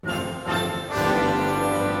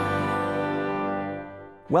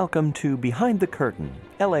Welcome to Behind the Curtain,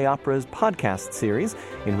 LA Opera's podcast series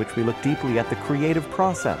in which we look deeply at the creative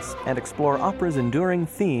process and explore opera's enduring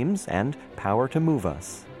themes and power to move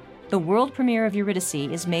us. The world premiere of Eurydice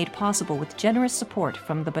is made possible with generous support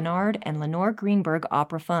from the Bernard and Lenore Greenberg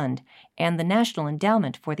Opera Fund and the National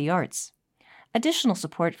Endowment for the Arts. Additional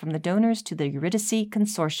support from the donors to the Eurydice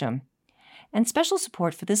Consortium. And special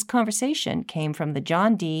support for this conversation came from the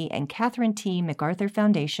John D. and Catherine T. MacArthur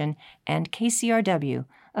Foundation and KCRW,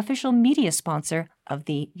 official media sponsor of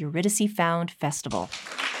the Eurydice Found Festival.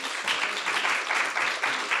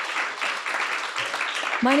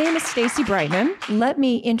 My name is Stacy Brightman. Let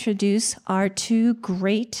me introduce our two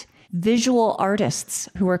great visual artists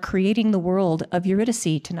who are creating the world of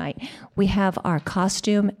Eurydice tonight. We have our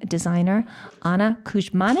costume designer, Ana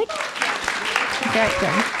Kuzmanić. Very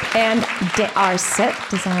good. And our set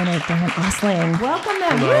designer, Daniel Ostling. Welcome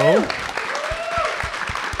them. Hello.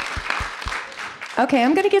 Okay,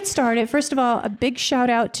 I'm going to get started. First of all, a big shout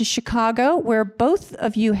out to Chicago, where both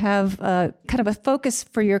of you have kind of a focus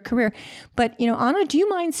for your career. But, Ana, do you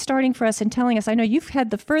mind starting for us and telling us, I know you've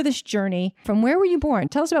had the furthest journey. From where were you born?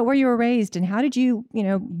 Tell us about where you were raised and how did you,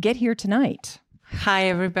 get here tonight? Hi,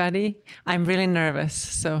 everybody. I'm really nervous.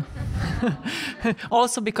 So,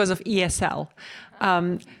 also because of ESL.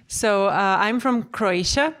 I'm from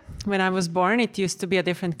Croatia. When I was born, it used to be a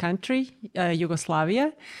different country,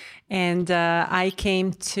 Yugoslavia. And I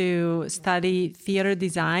came to study theater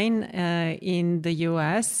design in the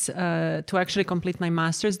US to actually complete my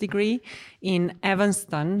master's degree in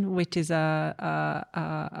Evanston, which is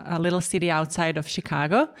a little city outside of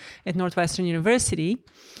Chicago at Northwestern University.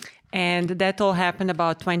 And that all happened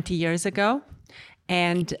about 20 years ago.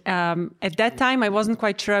 And at that time, I wasn't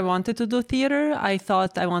quite sure I wanted to do theater. I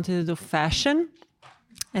thought I wanted to do fashion.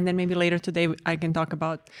 And then maybe later today, I can talk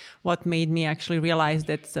about what made me actually realize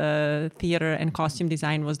that theater and costume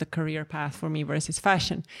design was the career path for me versus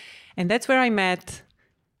fashion. And that's where I met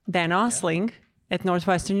Dan Ostling at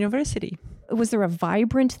Northwestern University. Was there a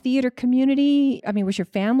vibrant theater community? I mean, was your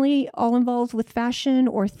family all involved with fashion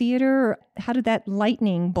or theater? How did that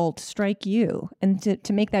lightning bolt strike you and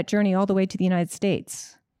to make that journey all the way to the United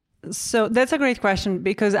States? So that's a great question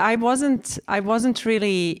because I wasn't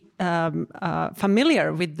really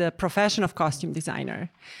familiar with the profession of costume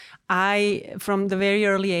designer. From the very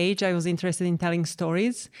early age, I was interested in telling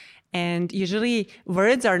stories, and usually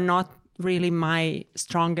words are not really my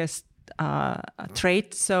strongest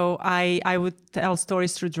trait. So I would tell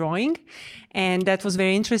stories through drawing, and that was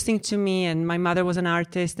very interesting to me. And my mother was an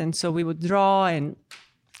artist, and so we would draw and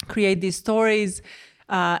create these stories.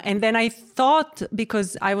 And then I thought,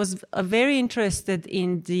 because I was very interested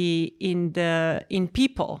in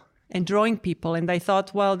people and drawing people, and I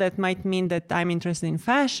thought, well, that might mean that I'm interested in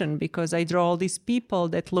fashion because I draw all these people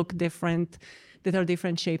that look different, that are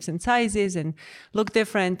different shapes and sizes and look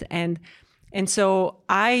different. And so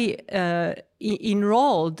I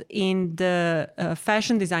enrolled in the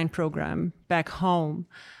fashion design program back home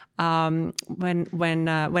when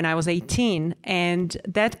I was 18, and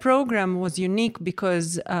that program was unique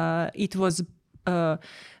because it was a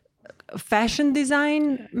fashion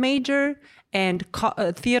design major and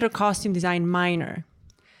theater costume design minor.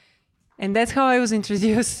 And that's how I was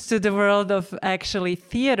introduced to the world of actually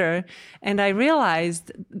theater. And I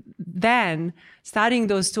realized then, studying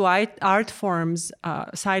those two art forms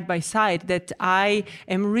side by side, that I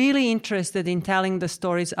am really interested in telling the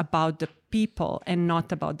stories about the people and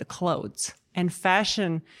not about the clothes. And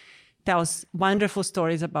fashion tells wonderful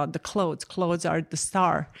stories about the clothes. Clothes are the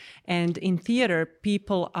star. And in theater,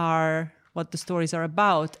 people are what the stories are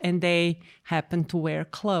about, and they happen to wear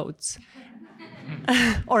clothes.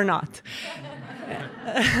 Or not.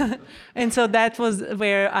 And so that was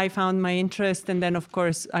where I found my interest. And then, of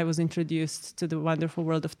course, I was introduced to the wonderful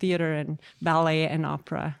world of theater and ballet and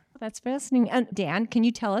opera. That's fascinating. And Dan, can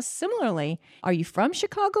you tell us similarly, are you from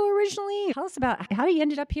Chicago originally? Tell us about how you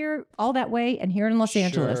ended up here all that way and here in Los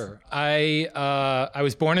Angeles. Sure. I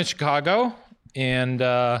was born in Chicago, and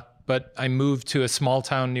but I moved to a small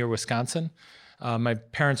town near Wisconsin. My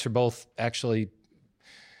parents were both actually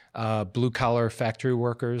blue-collar factory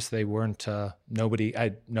workers. They weren't nobody. I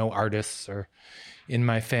had no artists or in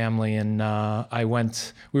my family, and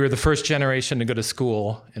we were the first generation to go to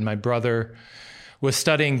school, and my brother was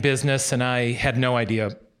studying business, and I had no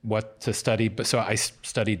idea what to study, but so I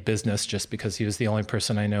studied business just because he was the only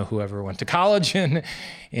person I know who ever went to college, and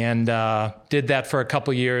did that for a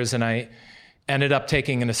couple years, and I ended up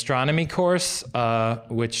taking an astronomy course,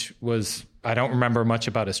 which was, I don't remember much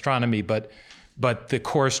about astronomy, but the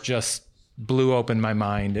course just blew open my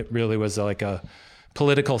mind. It really was like a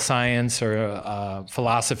political science or a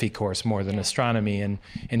philosophy course more than astronomy. And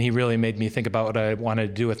he really made me think about what I wanted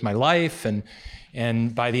to do with my life.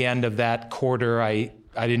 And by the end of that quarter, I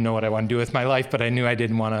didn't know what I wanted to do with my life, but I knew I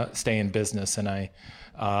didn't want to stay in business. And I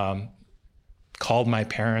called my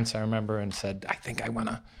parents, I remember, and said, I think I want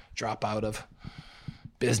to drop out of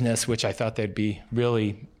business, which I thought they'd be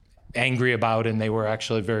really angry about. And they were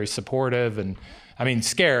actually very supportive, and I mean,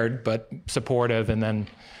 scared, but supportive. And then,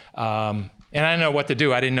 and I didn't know what to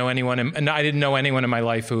do. I didn't know anyone in my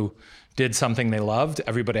life who did something they loved.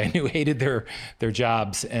 Everybody I knew hated their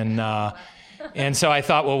jobs. And so I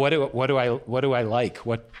thought, well, what do I like?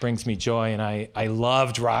 What brings me joy? And I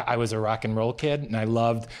loved rock. I was a rock and roll kid, and I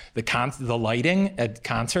loved the lighting at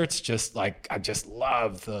concerts. I just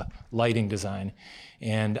loved the lighting design.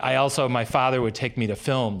 And my father would take me to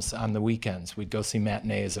films on the weekends. We'd go see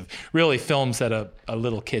matinees of really films that a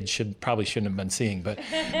little kid probably shouldn't have been seeing, but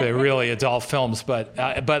they're really adult films. But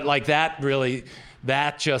like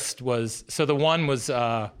that just was. So the one was.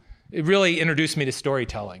 It really introduced me to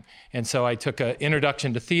storytelling. And so I took an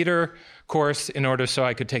introduction to theater course in order so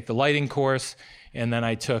I could take the lighting course. And then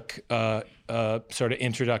I took a sort of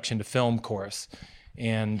introduction to film course.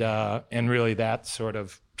 And really that sort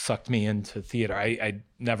of sucked me into theater. I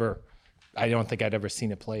don't think I'd ever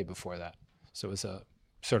seen a play before that. So it was a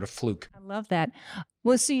sort of fluke. I love that.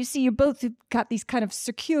 Well, so you see, you both got these kind of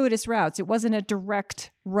circuitous routes. It wasn't a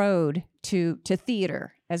direct road to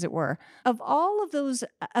theater, as it were. Of all of those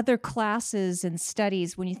other classes and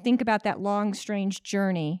studies, when you think about that long, strange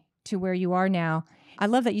journey to where you are now, I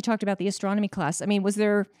love that you talked about the astronomy class. I mean,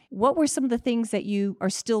 what were some of the things that you are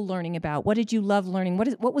still learning about? What did you love learning?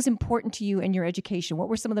 What was important to you in your education? What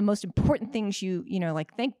were some of the most important things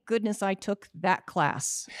like, thank goodness I took that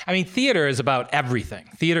class? I mean, theater is about everything.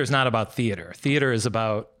 Theater is not about theater. Theater is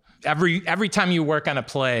about every time you work on a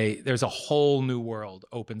play, there's a whole new world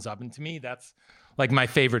opens up. And to me, that's like my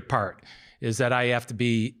favorite part, is that I have to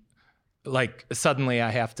be like, suddenly I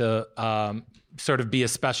have to sort of be a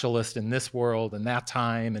specialist in this world and that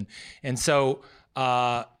time. And so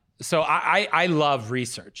I love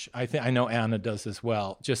research. I know Ana does as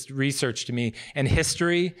well. Just research to me, and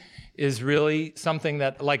history is really something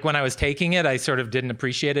that, like, when I was taking it, I sort of didn't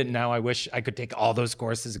appreciate it. Now I wish I could take all those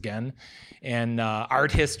courses again. And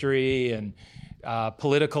art history and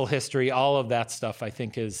political history, all of that stuff, I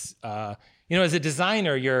think is, as a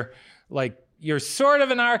designer, you're sort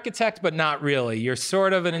of an architect, but not really. You're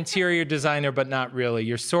sort of an interior designer, but not really.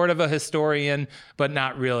 You're sort of a historian, but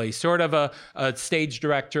not really. Sort of a stage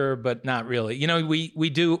director, but not really. We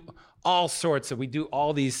do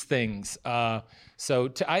all these things. I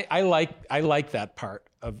like that part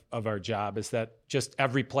of our job, is that just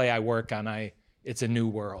every play I work on, it's a new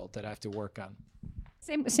world that I have to work on.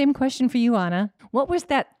 Same question for you, Ana. What was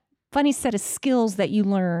that funny set of skills that you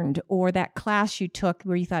learned, or that class you took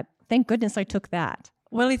where you thought, thank goodness I took that?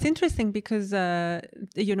 Well, it's interesting because,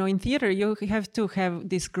 in theater, you have to have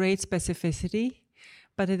this great specificity,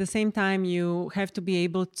 but at the same time, you have to be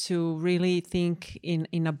able to really think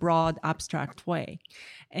in a broad, abstract way.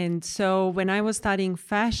 And so when I was studying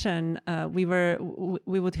fashion, we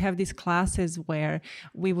would have these classes where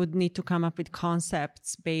we would need to come up with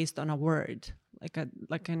concepts based on a word.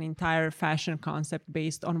 Like an entire fashion concept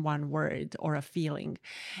based on one word or a feeling.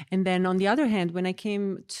 And then on the other hand, when I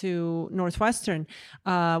came to Northwestern,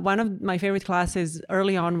 one of my favorite classes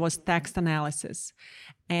early on was text analysis.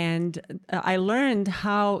 And I learned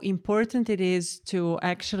how important it is to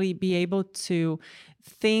actually be able to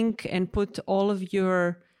think and put all of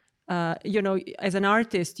your as an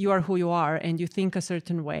artist, you are who you are and you think a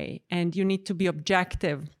certain way, and you need to be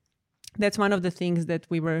objective. That's one of the things that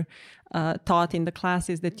we were taught in the class,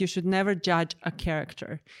 is that you should never judge a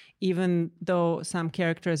character, even though some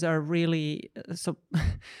characters are really so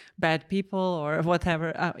bad people or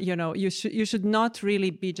whatever. You should not really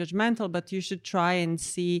be judgmental, but you should try and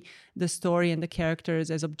see the story and the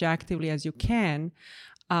characters as objectively as you can.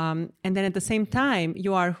 And then at the same time,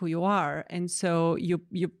 you are who you are, and so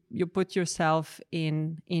you put yourself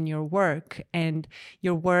in your work, and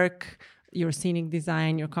your work. Your scenic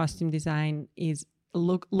design, your costume design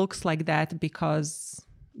looks like that because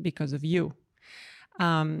of you.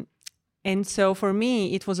 And so for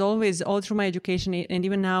me, it was always, all through my education, and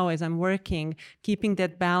even now as I'm working, keeping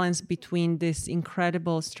that balance between this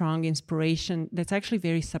incredible, strong inspiration that's actually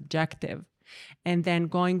very subjective, and then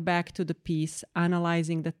going back to the piece,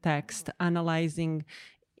 analyzing the text, analyzing,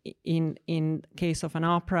 in case of an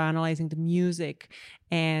opera, analyzing the music,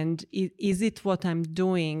 and is it what I'm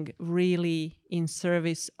doing really in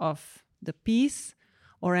service of the piece,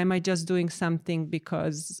 or am I just doing something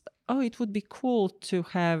because, it would be cool to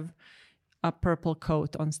have a purple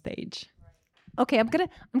coat on stage. Okay, I'm gonna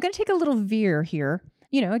take a little veer here.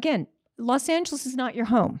 Again, Los Angeles is not your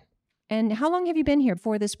home. And how long have you been here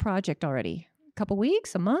for this project already? A couple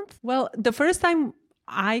weeks, a month? Well, the first time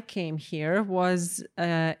I came here was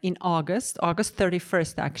in August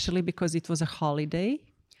 31st, actually, because it was a holiday.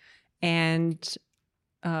 And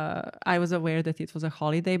I was aware that it was a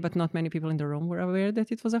holiday, but not many people in the room were aware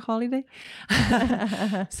that it was a holiday.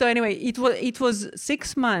 So anyway, it was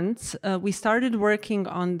 6 months. We started working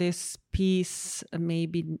on this piece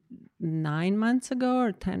maybe 9 months ago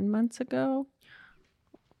or 10 months ago.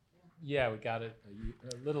 Yeah, we got it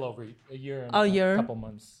a little over a year and a couple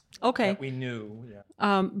months. Okay. That we knew.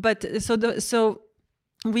 Yeah. But so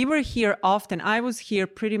we were here often. I was here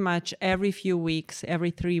pretty much every few weeks, every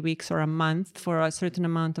 3 weeks or a month for a certain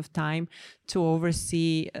amount of time to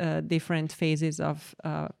oversee different phases of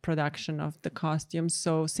production of the costumes.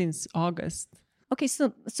 So since August. Okay,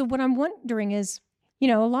 so what I'm wondering is,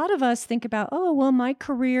 a lot of us think about, oh, well, my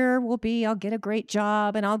career will be, I'll get a great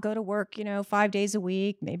job and I'll go to work, 5 days a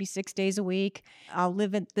week, maybe 6 days a week. I'll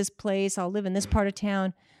live in this place. I'll live in this part of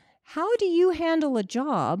town. How do you handle a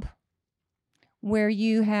job where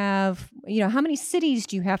you have, how many cities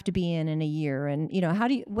do you have to be in a year? And,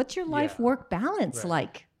 what's your life-work balance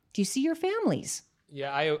like? Do you see your families?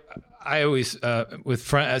 Yeah, I always, with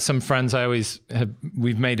some friends,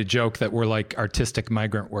 we've made a joke that we're like artistic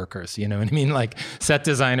migrant workers, you know what I mean? Like set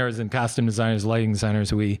designers and costume designers, lighting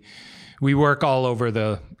designers, we work all over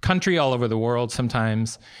the country, all over the world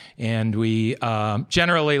sometimes. And we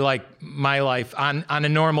generally, like my life, on a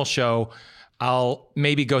normal show, I'll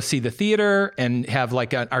maybe go see the theater and have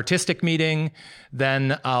like an artistic meeting.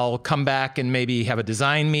 Then I'll come back and maybe have a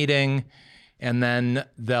design meeting. And then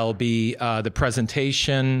there'll be the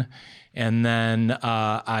presentation. And then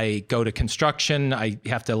I go to construction. I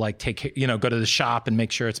have to go to the shop and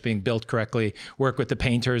make sure it's being built correctly, work with the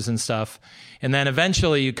painters and stuff. And then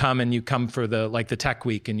eventually you come for the tech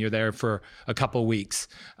week and you're there for a couple weeks.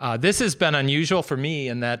 This has been unusual for me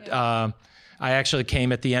in that I actually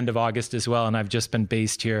came at the end of August as well. And I've just been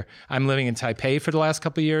based here. I'm living in Taipei for the last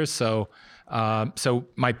couple of years. So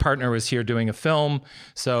my partner was here doing a film.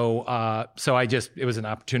 So it was an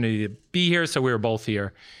opportunity to be here. So we were both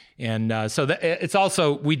here. And it's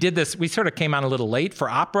also, we did this, we sort of came on a little late for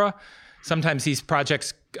opera. Sometimes these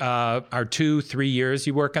projects are 2-3 years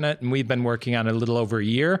you work on it. And we've been working on it a little over a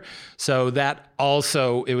year. So that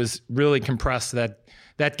also, it was really compressed that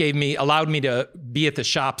allowed me to be at the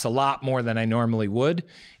shops a lot more than I normally would,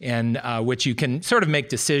 and which you can sort of make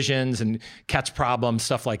decisions and catch problems,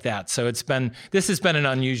 stuff like that. So this has been an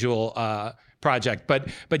unusual project, but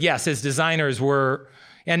yes, as designers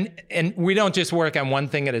and we don't just work on one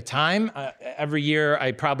thing at a time. Every year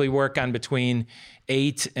I probably work on between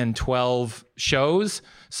 8 and 12 shows.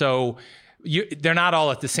 So they're not all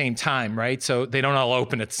at the same time, right? So they don't all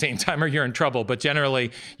open at the same time or you're in trouble. But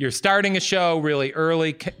generally, you're starting a show really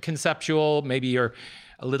early, conceptual. Maybe you're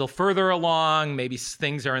a little further along. Maybe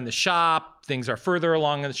things are in the shop. Things are further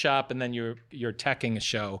along in the shop. And then you're teching a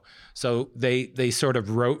show. So they sort of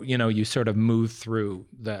you sort of move through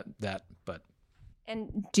that. But.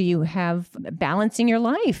 And do you have balancing your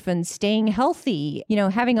life and staying healthy,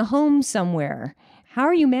 having a home somewhere? How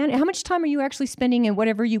are you how much time are you actually spending in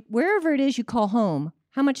wherever it is you call home?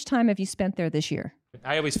 How much time have you spent there this year?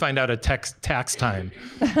 I always find out at tax time.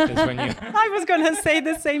 When I was going to say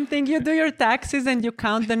the same thing. You do your taxes and you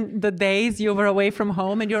count the days you were away from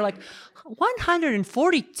home and you're like,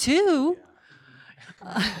 142?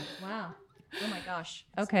 Wow. Oh my gosh.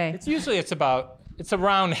 Okay. It's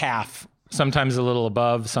around half, sometimes a little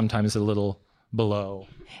above, sometimes a little below.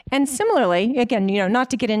 And similarly, again, not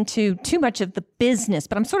to get into too much of the business,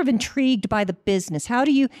 but I'm sort of intrigued by the business.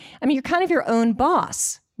 you're kind of your own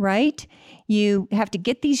boss, right? You have to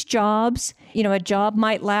get these jobs. A job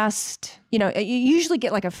might last, you usually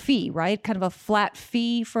get like a fee, right? Kind of a flat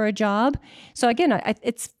fee for a job. So again,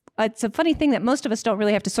 it's a funny thing that most of us don't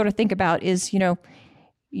really have to sort of think about is,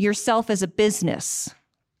 yourself as a business.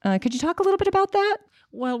 Could you talk a little bit about that?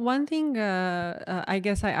 Well, one thing I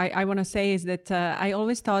guess I want to say is that I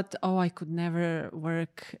always thought, I could never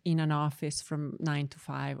work in an office from 9 to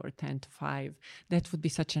 5 or 10 to 5. That would be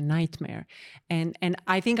such a nightmare. And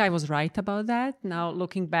I think I was right about that. Now,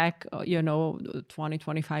 looking back, 20,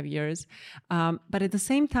 25 years. But at the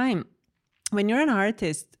same time, when you're an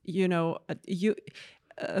artist,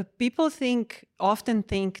 people often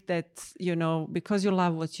think that, because you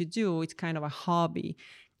love what you do, it's kind of a hobby,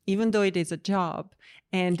 even though it is a job.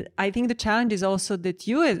 And I think the challenge is also that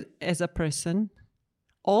you as a person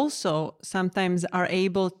also sometimes are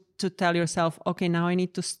able to tell yourself, okay, now I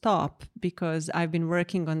need to stop because I've been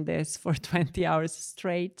working on this for 20 hours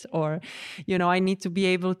straight, or, I need to be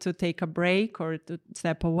able to take a break or to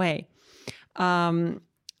step away.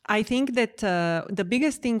 I think that the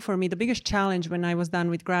biggest thing for me, the biggest challenge when I was done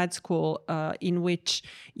with grad school, in which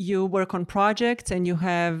you work on projects and you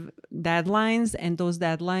have deadlines, and those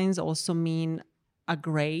deadlines also mean a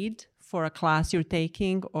grade for a class you're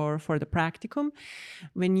taking or for the practicum.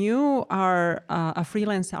 When you are a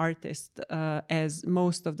freelance artist, as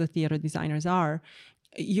most of the theater designers are,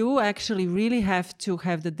 you actually really have to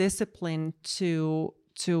have the discipline to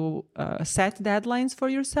set deadlines for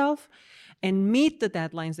yourself and meet the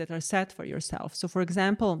deadlines that are set for yourself. So for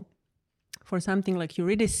example, for something like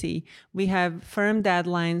Eurydice, we have firm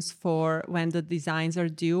deadlines for when the designs are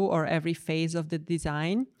due or every phase of the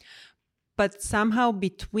design. But somehow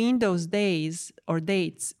between those days or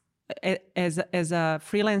dates, as a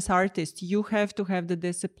freelance artist, you have to have the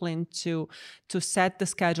discipline to set the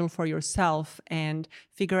schedule for yourself and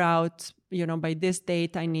figure out, by this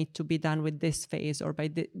date, I need to be done with this phase, or by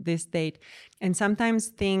this date. And sometimes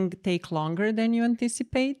things take longer than you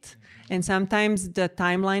anticipate. And sometimes the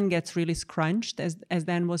timeline gets really scrunched. As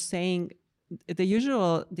Dan was saying, the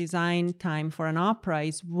usual design time for an opera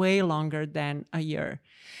is way longer than a year.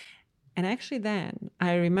 And actually then,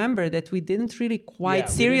 I remember that we didn't really quite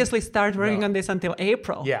seriously start working on this until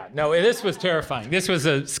April. Yeah, no, this was terrifying. This was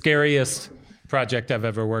the scariest project I've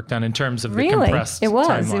ever worked on in terms of the compressed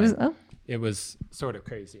timeline. It was sort of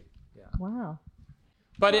crazy. Yeah. Wow.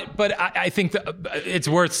 But I think it's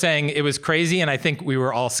worth saying it was crazy, and I think we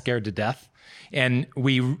were all scared to death. And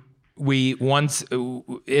we were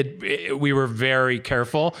very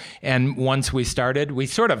careful, and once we started, we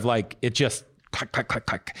sort of it just click, click, click,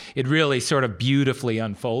 click. It really sort of beautifully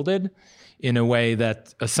unfolded in a way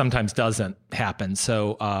that sometimes doesn't happen.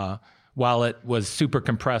 So while it was super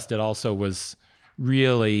compressed, it also was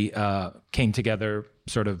really came together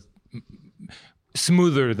sort of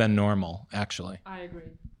smoother than normal, actually. I agree.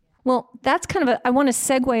 Well, that's kind of I want to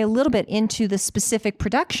segue a little bit into the specific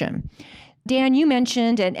production. Dan, you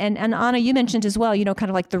mentioned, and Ana, you mentioned as well, kind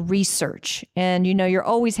of like the research. And, you're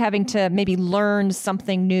always having to maybe learn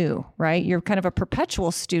something new, right? You're kind of a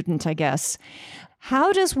perpetual student, I guess.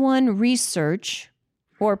 How does one research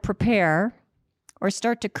or prepare or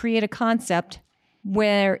start to create a concept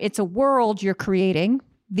where it's a world you're creating,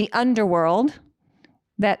 the underworld,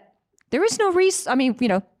 that there is no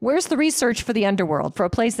where's the research for the underworld, for a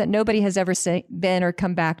place that nobody has ever been or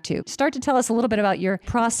come back to? Start to tell us a little bit about your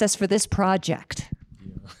process for this project.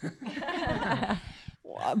 Yeah.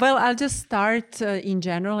 Well, I'll just start in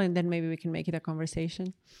general, and then maybe we can make it a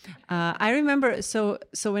conversation. I remember, so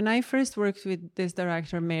when I first worked with this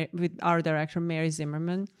director, with our director, Mary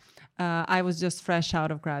Zimmerman, I was just fresh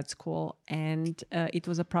out of grad school, and it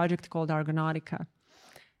was a project called Argonautica.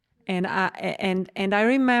 And I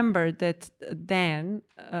remember that then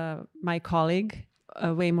my colleague,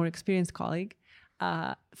 a way more experienced colleague,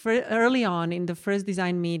 early on in the first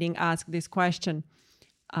design meeting asked this question.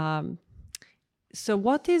 So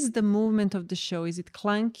what is the movement of the show? Is it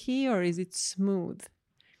clunky or is it smooth?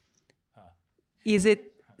 Is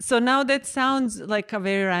it... So now that sounds like a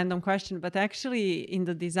very random question, but actually in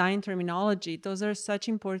the design terminology, those are such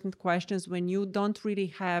important questions when you don't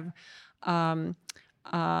really have...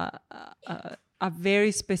 a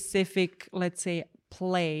very specific, let's say,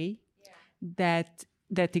 play that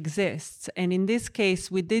exists. And in this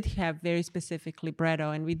case, we did have very specific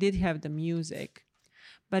libretto, and we did have the music,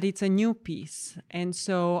 but it's a new piece. And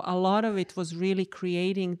so a lot of it was really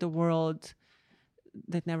creating the world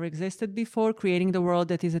that never existed before, creating the world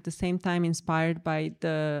that is at the same time inspired by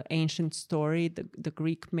the ancient story, the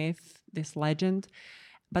Greek myth, this legend,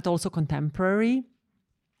 but also contemporary.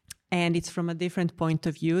 And it's from a different point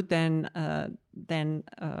of view than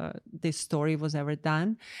this story was ever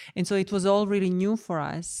done. And so it was all really new for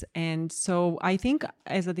us. And so I think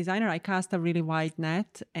as a designer, I cast a really wide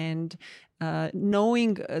net, and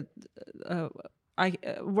knowing,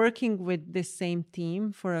 working with this same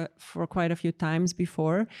team for quite a few times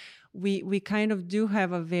before, we kind of do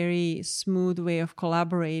have a very smooth way of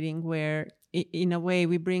collaborating where in a way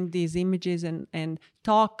we bring these images and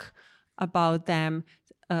talk about them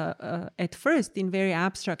at first in very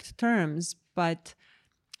abstract terms, but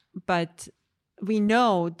we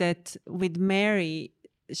know that with Mary,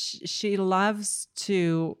 she loves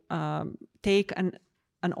to take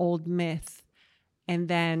an old myth and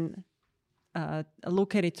then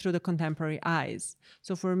look at it through the contemporary eyes.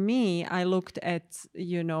 So for me, I looked at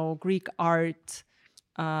Greek art,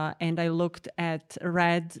 and I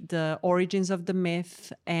read the origins of the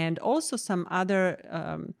myth, and also some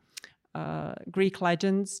other Greek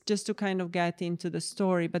legends just to kind of get into the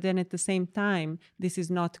story. But then at the same time, this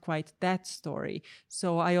is not quite that story.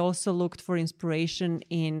 So I also looked for inspiration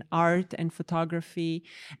in art and photography.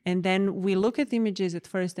 And then we look at images at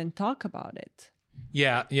first and talk about it.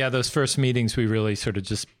 Yeah. Those first meetings, we really sort of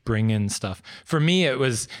just bring in stuff. For me, it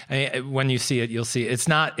was, when you see it, you'll see it's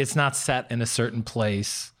not set in a certain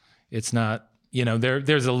place. It's not,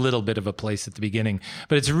 there's a little bit of a place at the beginning,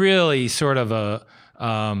 but it's really sort of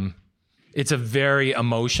it's a very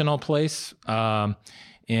emotional place. And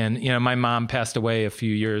my mom passed away a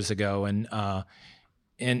few years ago,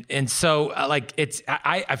 and so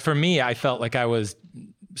like for me, I felt like I was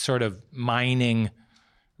sort of mining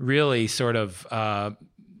really sort of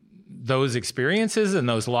those experiences and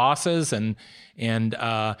those losses, and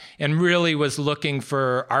really was looking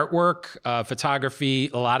for artwork, photography,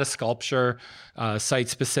 a lot of sculpture,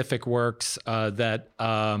 site-specific works that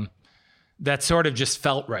sort of just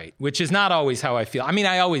felt right, which is not always how I feel. I mean,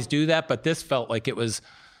 I always do that, but this felt like it was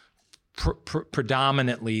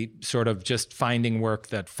predominantly sort of just finding work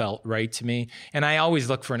that felt right to me. And I always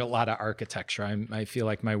look for a lot of architecture. I feel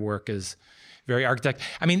like my work is very architect.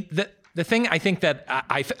 I mean, the thing I think that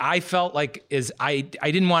I felt like is I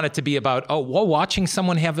didn't want it to be about, watching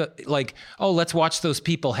someone have let's watch those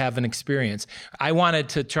people have an experience. I wanted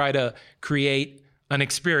to try to create an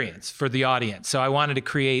experience for the audience. So I wanted to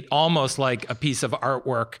create almost like a piece of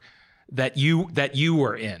artwork that you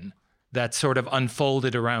were in, that sort of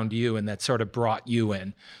unfolded around you and that sort of brought you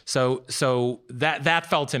in. So that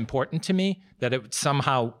felt important to me, that it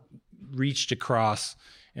somehow reached across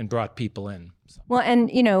and brought people in. Well, and,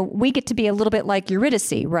 we get to be a little bit like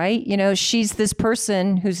Eurydice, right? She's this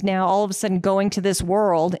person who's now all of a sudden going to this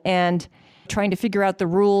world and trying to figure out the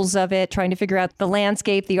rules of it, trying to figure out the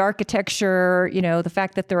landscape, the architecture, the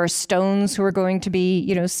fact that there are stones who are going to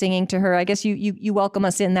be, singing to her. I guess you welcome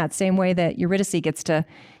us in that same way that Eurydice gets to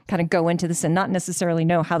kind of go into this and not necessarily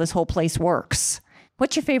know how this whole place works.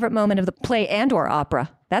 What's your favorite moment of the play and or opera?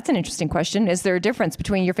 That's an interesting question. Is there a difference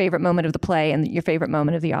between your favorite moment of the play and your favorite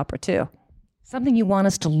moment of the opera too? Something you want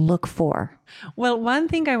us to look for? Well, one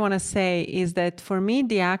thing I want to say is that for me,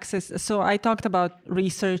 the access, so I talked about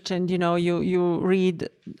research and, you read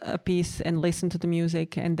a piece and listen to the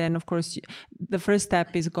music. And then, of course, the first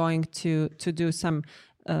step is going to do some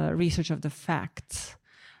research of the facts.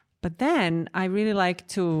 But then I really like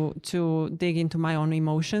to dig into my own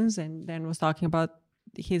emotions, and Dan was talking about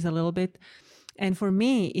his a little bit. And for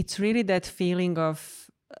me, it's really that feeling of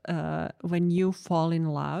when you fall in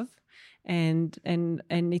love. And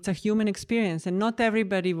it's a human experience, and not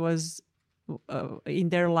everybody was in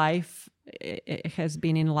their life has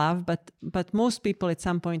been in love, but most people at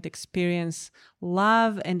some point experience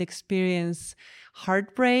love and experience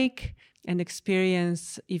heartbreak and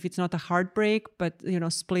experience, if it's not a heartbreak, but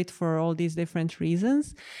split for all these different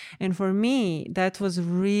reasons. And for me, that was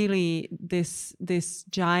really this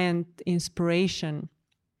giant inspiration.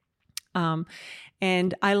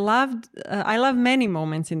 And I love many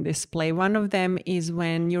moments in this play. One of them is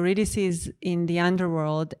when Eurydice is in the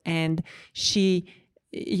underworld, and she,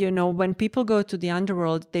 when people go to the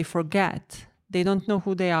underworld, they forget. They don't know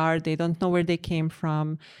who they are. They don't know where they came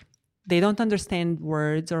from. They don't understand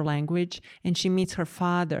words or language. And she meets her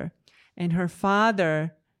father, and her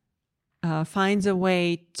father finds a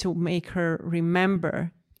way to make her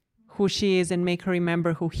remember who she is and make her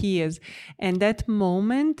remember who he is. And that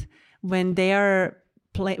moment, when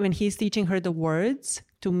when he's teaching her the words,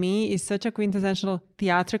 to me is such a quintessential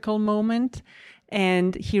theatrical moment.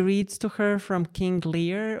 And he reads to her from King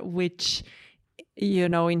Lear, which,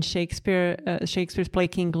 in Shakespeare's play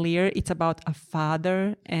King Lear, it's about a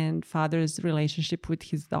father and father's relationship with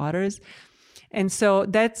his daughters. And so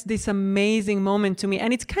that's this amazing moment to me.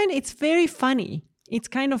 And it's very funny. It's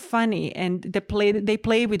kind of funny, and they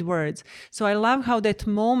play with words. So I love how that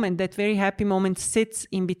moment, that very happy moment, sits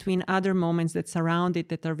in between other moments that surround it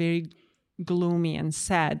that are very gloomy and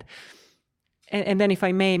sad. And then, if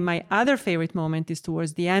I may, my other favorite moment is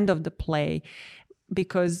towards the end of the play,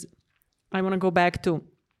 because I want to go back to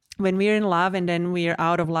when we're in love and then we're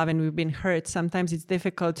out of love and we've been hurt. Sometimes it's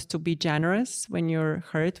difficult to be generous when you're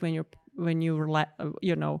hurt, when you're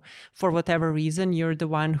for whatever reason, you're the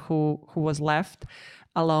one who was left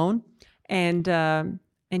alone. And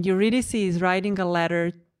Eurydice is writing a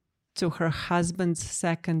letter to her husband's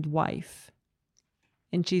second wife.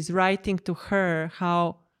 And she's writing to her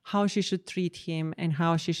how she should treat him and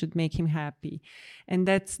how she should make him happy. And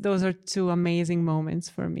those are two amazing moments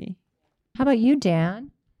for me. How about you,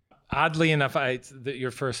 Dan? Oddly enough,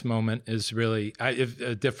 your first moment is really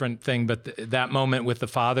a different thing, but that moment with the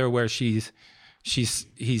father where he's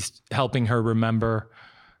helping her remember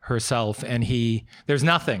herself, and there's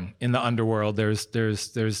nothing in the underworld. There's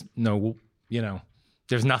no,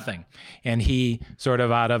 there's nothing. And he sort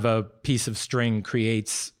of out of a piece of string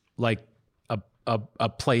creates like a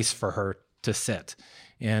place for her to sit.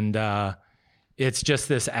 And it's just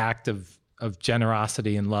this act of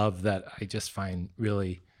generosity and love that I just find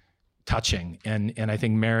really touching. And I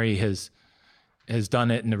think Mary has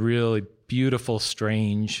done it in a really beautiful,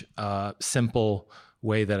 strange, simple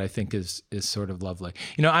way that I think is sort of lovely.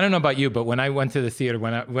 I don't know about you, but when I went to the theater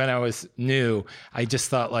when I was new, I just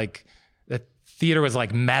thought like that theater was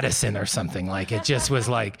like medicine or something. Like it just was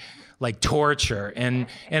like torture, and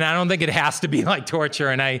I don't think it has to be like torture.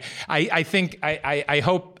 And I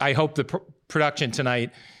hope the production tonight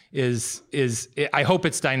is I hope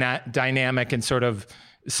it's dynamic and sort of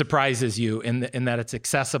surprises you in that it's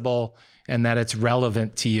accessible and that it's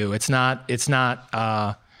relevant to you. It's not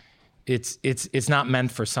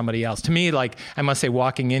meant for somebody else. To me, like, I must say,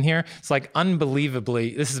 walking in here, it's like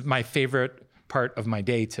unbelievably, this is my favorite part of my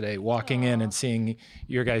day today, walking in and seeing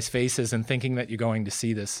your guys' faces and thinking that you're going to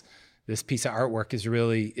see this piece of artwork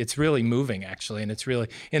it's really moving, actually. And it's really,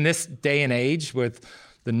 in this day and age with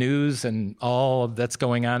the news and all that's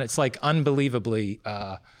going on, it's like unbelievably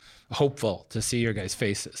hopeful to see your guys'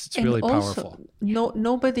 faces. It's really powerful.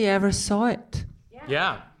 Nobody ever saw it.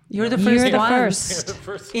 Yeah. You're the first You're the one first.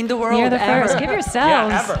 in the world. You're the ever. first. Give yourselves.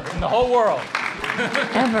 Yeah, ever in the whole world.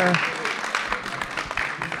 Ever.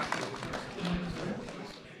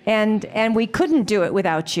 And we couldn't do it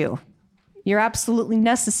without you. You're absolutely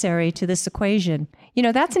necessary to this equation.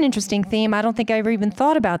 That's an interesting theme. I don't think I ever even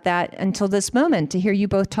thought about that until this moment, to hear you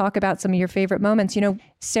both talk about some of your favorite moments.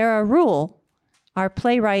 Sarah Rule, our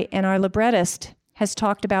playwright and our librettist, has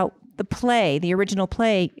talked about the play, the original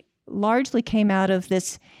play, largely came out of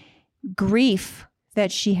this grief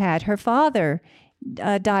that she had. Her father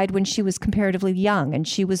died when she was comparatively young, and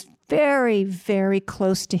she was very, very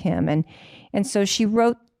close to him. And so she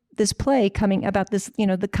wrote this play coming about this,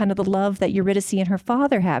 the kind of the love that Eurydice and her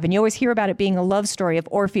father have. And you always hear about it being a love story of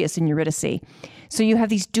Orpheus and Eurydice. So you have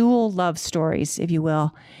these dual love stories, if you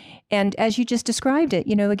will. And as you just described it,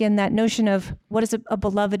 again, that notion of what does a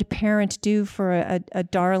beloved parent do for a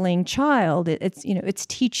darling child? It's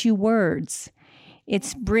teach you words.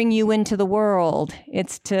 It's bring you into the world.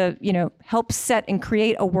 It's to, help set and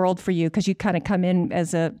create a world for you, because you kind of come in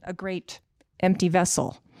as a great empty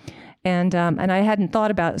vessel. And I hadn't thought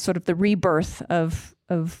about sort of the rebirth of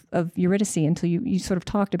Eurydice until you sort of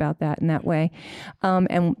talked about that in that way,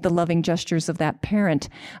 and the loving gestures of that parent.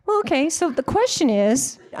 Well, okay, so the question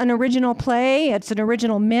is, an original play, it's an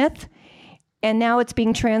original myth, and now it's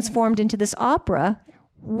being transformed into this opera.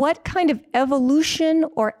 What kind of evolution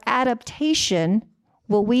or adaptation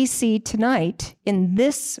will we see tonight in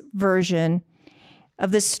this version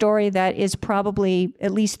of this story that is probably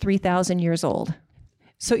at least 3,000 years old?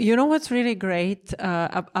 So what's really great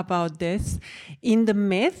about this? In the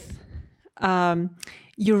myth,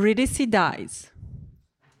 Eurydice dies.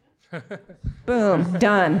 Boom,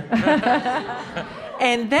 done.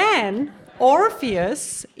 And then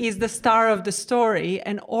Orpheus is the star of the story,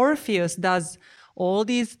 and Orpheus does all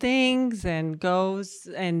these things and goes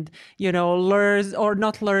and, lures, or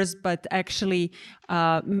not lures, but actually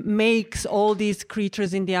makes all these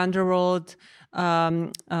creatures in the underworld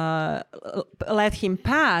let him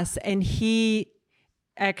pass, and he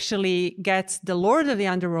actually gets the Lord of the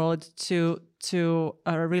Underworld to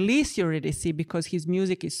release Eurydice because his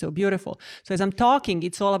music is so beautiful. So as I'm talking,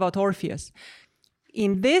 it's all about Orpheus.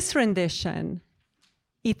 In this rendition,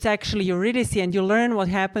 it's actually Eurydice, and you learn what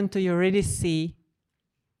happened to Eurydice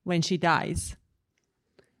when she dies.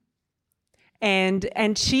 And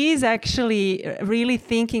she's actually really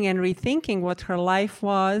thinking and rethinking what her life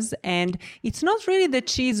was. And it's not really that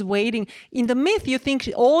she's waiting. In the myth, you think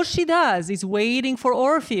all she does is waiting for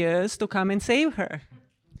Orpheus to come and save her.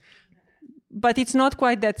 But it's not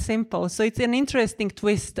quite that simple. So it's an interesting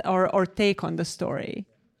twist or take on the story.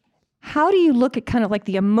 How do you look at kind of like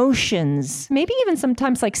the emotions, maybe even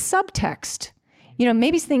sometimes like subtext,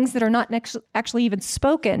 maybe things that are not actually even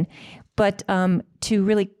spoken, but to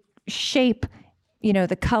really shape,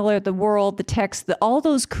 the color, the world, the text, all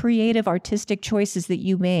those creative artistic choices that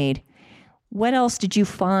you made. What else did you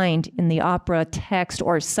find in the opera text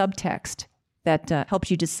or subtext that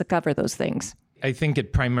helps you discover those things? I think we're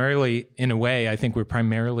primarily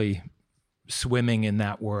swimming in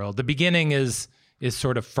that world. The beginning is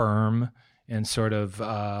sort of firm and sort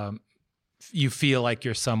of you feel like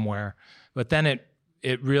you're somewhere, but then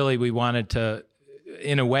it really, we wanted to,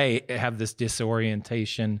 in a way, have this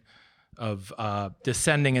disorientation of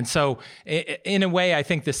descending. And so in a way, I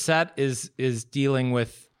think the set is dealing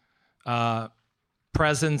with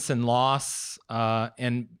presence and loss,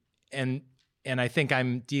 and I think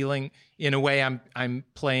I'm dealing in a way. I'm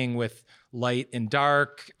playing with light and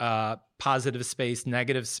dark, positive space,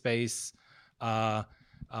 negative space, an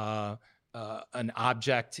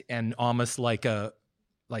object, and almost like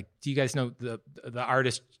do you guys know the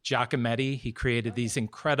artist Giacometti? He created these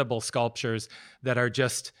incredible sculptures that are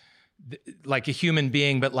just like a human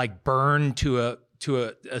being, but like burned to a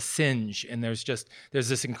singe. And there's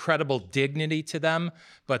this incredible dignity to them,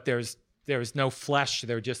 but there's no flesh.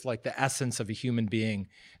 They're just like the essence of a human being.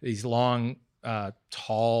 These long,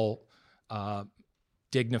 tall,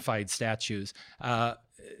 dignified statues. I'm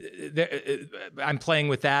playing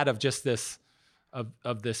with that of just this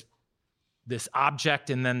object,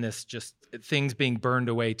 and then this just things being burned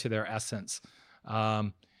away to their essence.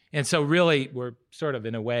 And so really we're sort of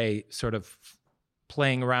in a way sort of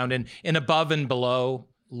playing around in above and below,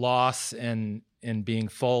 loss and being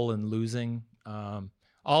full and losing.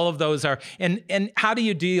 All of those are, and how do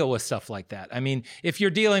you deal with stuff like that? I mean, if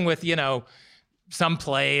you're dealing with, some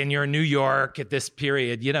play and you're in New York at this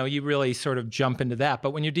period, you really sort of jump into that.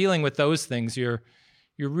 But when you're dealing with those things, you're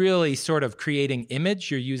really sort of creating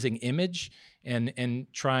image. You're using image and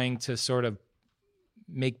trying to sort of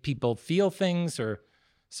make people feel things or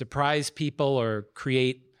surprise people or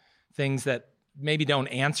create things that maybe don't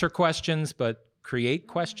answer questions, but create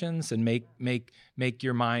questions and make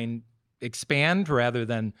your mind expand rather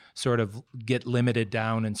than sort of get limited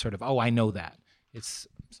down and sort of, oh, I know that. It's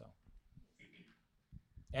so.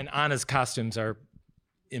 And Ana's costumes are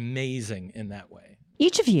amazing in that way.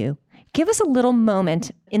 Each of you, give us a little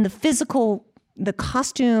moment in the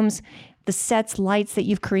costumes, the sets, lights that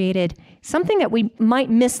you've created, something that we might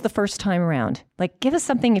miss the first time around. Like, give us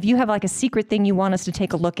something, if you have like a secret thing you want us to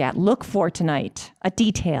take a look for tonight, a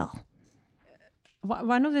detail.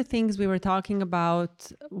 One of the things we were talking about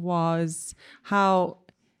was how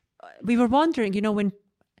we were wondering,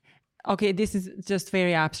 okay, this is just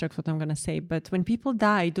very abstract what I'm going to say, but when people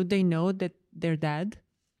die, do they know that they're dead?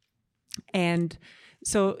 And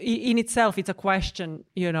so in itself, it's a question,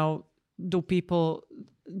 do people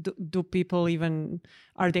even,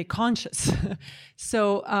 are they conscious?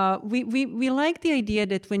 So we like the idea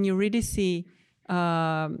that when Eurydice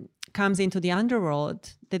comes into the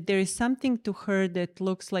underworld, that there is something to her that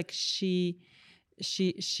looks like she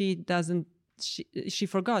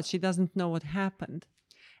forgot, she doesn't know what happened.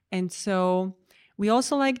 And so we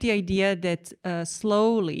also like the idea that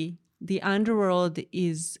slowly the underworld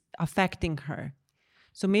is affecting her.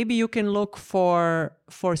 So maybe you can look for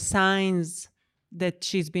signs that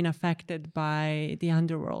she's been affected by the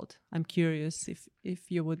underworld. I'm curious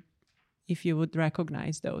if you would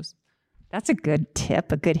recognize those. That's a good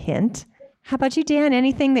tip, a good hint. How about you, Dan?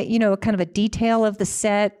 Anything that, kind of a detail of the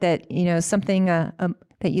set that, something that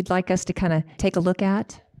you'd like us to kind of take a look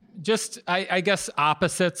at? Just, I guess,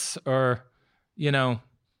 opposites or, the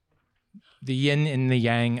yin and the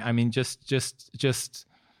yang. I mean, just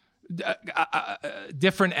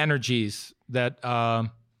different energies that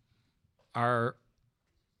are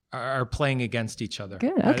playing against each other.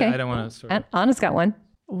 Good. Okay. I don't want to sort of... Ana's got one.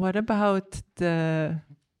 What about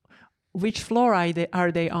which floor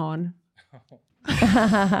are they on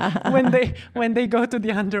when they go to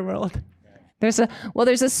the underworld? There's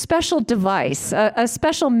a special device, a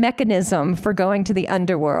special mechanism for going to the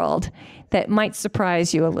underworld that might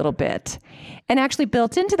surprise you a little bit. And actually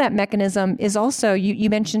built into that mechanism is also, you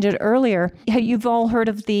mentioned it earlier, you've all heard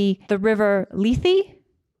of the river Lethe?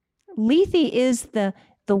 Lethe is the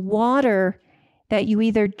water that you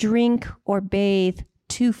either drink or bathe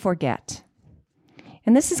to forget.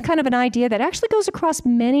 And this is kind of an idea that actually goes across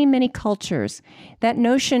many, many cultures. That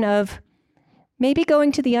notion of maybe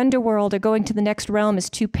going to the underworld or going to the next realm is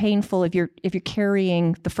too painful if you're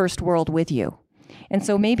carrying the first world with you. And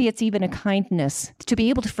so maybe it's even a kindness to be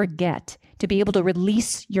able to forget, to be able to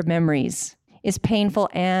release your memories is painful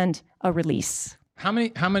and a release. How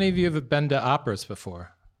many of you have been to operas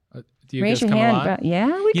before? Do you Raise guys your come hand. a lot?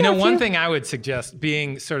 Yeah, one thing I would suggest,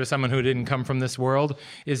 being sort of someone who didn't come from this world,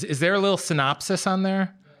 is there a little synopsis on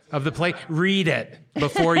there of the play? Read it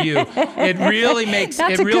before you. It really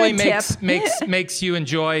makes you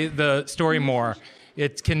enjoy the story more.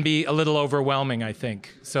 It can be a little overwhelming, I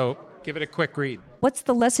think. So give it a quick read. What's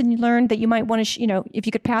the lesson you learned that you might want to, if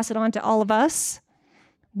you could pass it on to all of us?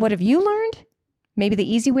 What have you learned? Maybe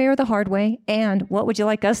the easy way or the hard way. And what would you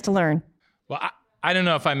like us to learn? Well, I don't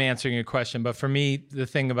know if I'm answering your question, but for me, the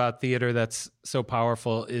thing about theater that's so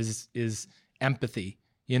powerful is empathy.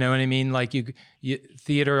 You know what I mean? Like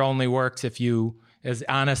theater only works if you, as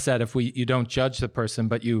Ana said, if you don't judge the person,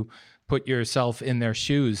 but you put yourself in their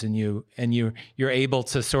shoes and you're able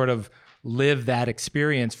to sort of live that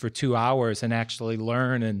experience for 2 hours and actually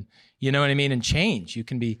learn and, you know what I mean, and change. You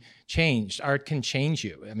can be changed. Art can change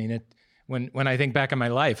you. I mean, when I think back on my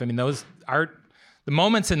life, I mean, the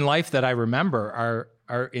moments in life that I remember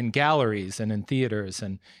are in galleries and in theaters,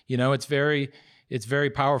 and, you know, it's very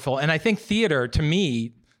powerful. And I think theater, to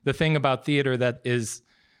me, the thing about theater that is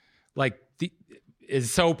like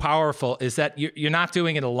is so powerful is that you're not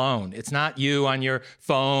doing it alone. It's not you on your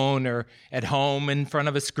phone or at home in front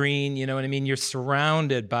of a screen. You know what I mean? You're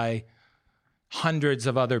surrounded by hundreds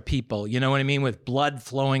of other people, you know what I mean, with blood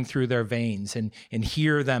flowing through their veins, and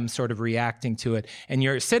hear them sort of reacting to it. And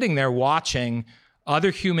you're sitting there watching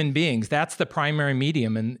other human beings. That's the primary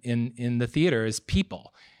medium in the theater, is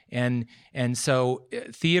people. And so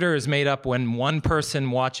theater is made up when one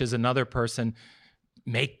person watches another person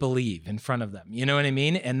make believe in front of them. You know what I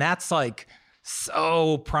mean? And that's like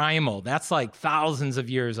so primal. That's like thousands of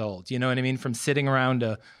years old. You know what I mean? From sitting around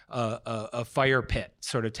a fire pit,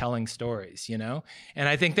 sort of telling stories, you know? And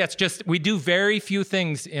I think that's just, we do very few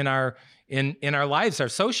things in our lives are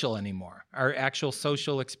social anymore, our actual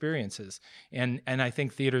social experiences. And I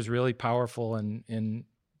think theater is really powerful in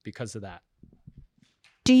because of that.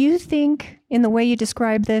 Do you think, in the way you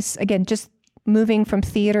describe this, again, just moving from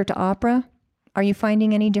theater to opera, are you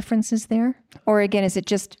finding any differences there? Or again, is it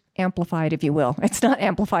just amplified, if you will? It's not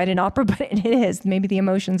amplified in opera, but it is. Maybe the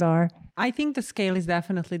emotions are. I think the scale is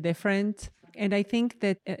definitely different. And I think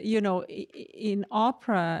that, in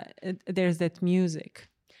opera, there's that music.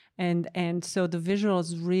 And so the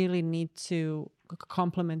visuals really need to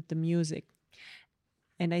complement the music.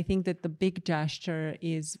 And I think that the big gesture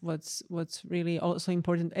is what's really also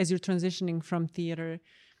important as you're transitioning from theater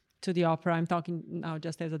to the opera. I'm talking now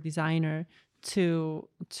just as a designer. To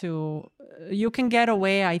you can get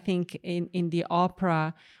away, I think, in the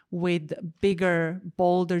opera with bigger,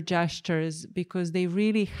 bolder gestures, because they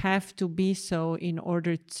really have to be so in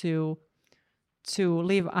order to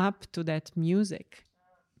live up to that music.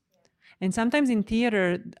 And sometimes in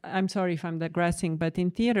theater, I'm sorry if I'm digressing, but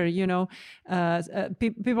in theater,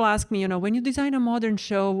 people ask me, when you design a modern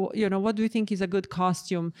show, what do you think is a good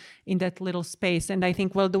costume in that little space? And I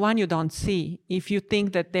think, well, the one you don't see. If you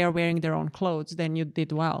think that they're wearing their own clothes, then you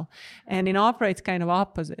did well. And in opera, it's kind of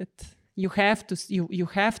opposite. You have to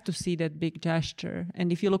see that big gesture.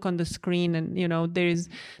 And if you look on the screen, and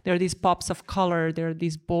there are these pops of color, there are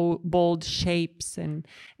these bold shapes, and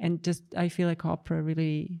just I feel like opera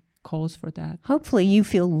really calls for that. Hopefully you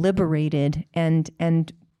feel liberated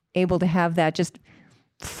and able to have that just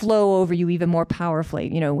flow over you even more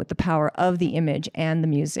powerfully, with the power of the image and the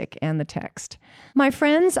music and the text. My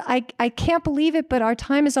friends, I can't believe it, but our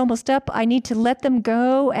time is almost up. I need to let them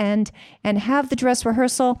go and have the dress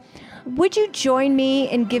rehearsal. Would you join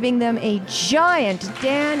me in giving them a giant,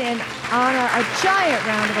 Dan and Ana, a giant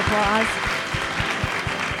round of applause?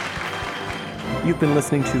 You've been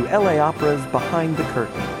listening to LA Opera's Behind the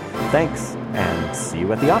Curtain. Thanks, and see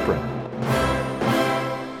you at the opera.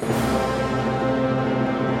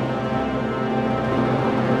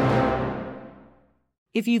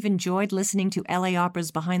 If you've enjoyed listening to LA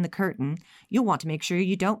Opera's Behind the Curtain, you'll want to make sure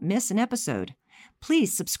you don't miss an episode.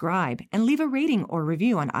 Please subscribe and leave a rating or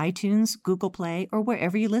review on iTunes, Google Play, or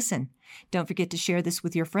wherever you listen. Don't forget to share this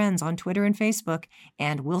with your friends on Twitter and Facebook,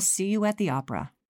 and we'll see you at the opera.